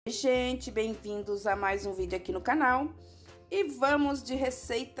Oi, gente, bem-vindos a mais um vídeo aqui no canal e vamos de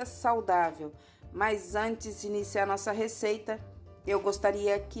receita saudável. Mas antes de iniciar nossa receita, eu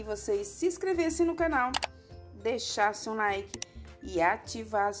gostaria que vocês se inscrevessem no canal, deixassem um like e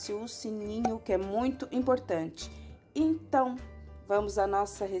ativassem o sininho, que é muito importante. Então, vamos à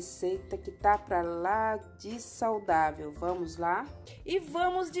nossa receita que tá pra lá de saudável. Vamos lá? E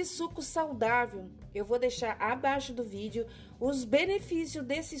vamos de suco saudável. Eu vou deixar abaixo do vídeo os benefícios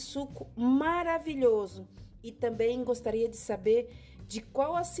desse suco maravilhoso. E também gostaria de saber de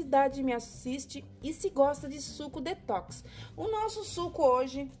qual a cidade me assiste e se gosta de suco detox. O nosso suco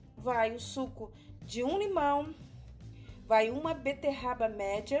hoje vai o suco de um limão, vai uma beterraba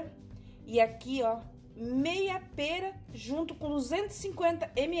média e aqui, ó, meia pera junto com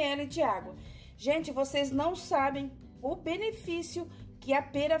 250 ml de água. Gente, vocês não sabem o benefício que a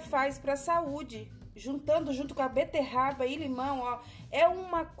pera faz para a saúde. Juntando junto com a beterraba e limão, ó, é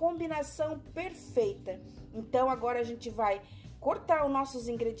uma combinação perfeita. Então agora a gente vai cortar os nossos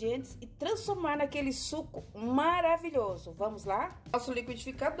ingredientes e transformar naquele suco maravilhoso. Vamos lá? Nosso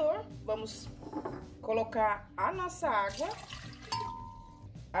liquidificador, vamos colocar a nossa água,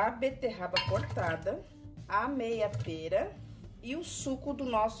 a beterraba cortada, a meia pera e o suco do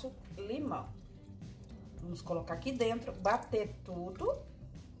nosso limão. Vamos colocar aqui dentro, bater tudo.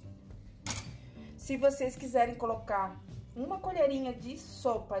 Se vocês quiserem colocar uma colherinha de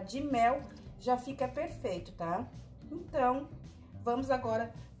sopa de mel, já fica perfeito, tá? Então, vamos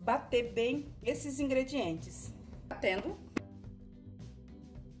agora bater bem esses ingredientes. Batendo.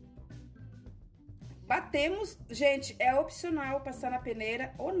 Batemos, gente, é opcional passar na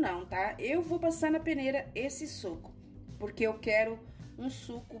peneira ou não, tá? Eu vou passar na peneira esse suco, porque eu quero um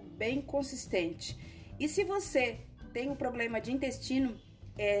suco bem consistente. E se você tem um problema de intestino,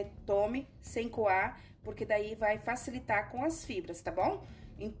 tome sem coar, porque daí vai facilitar com as fibras, tá bom?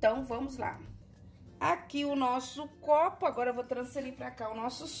 Então, vamos lá. Aqui o nosso copo, agora eu vou transferir pra cá o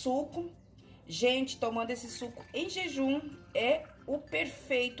nosso suco. Gente, tomando esse suco em jejum é o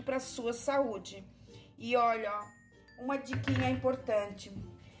perfeito pra sua saúde. E olha, ó, uma diquinha importante.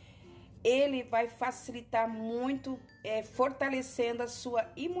 Ele vai facilitar muito, fortalecendo a sua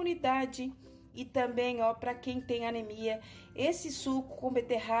imunidade. E também, ó, para quem tem anemia, esse suco com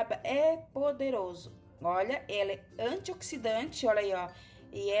beterraba é poderoso. Olha, ela é antioxidante, olha aí, ó,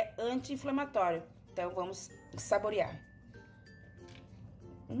 e é anti-inflamatório. Então, vamos saborear.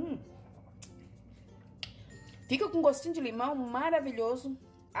 Fica com gostinho de limão maravilhoso.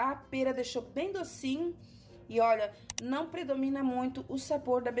 A pera deixou bem docinho. E olha, não predomina muito o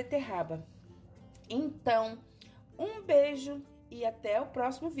sabor da beterraba. Então, um beijo e até o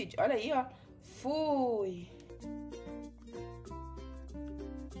próximo vídeo. Olha aí, ó. Fui!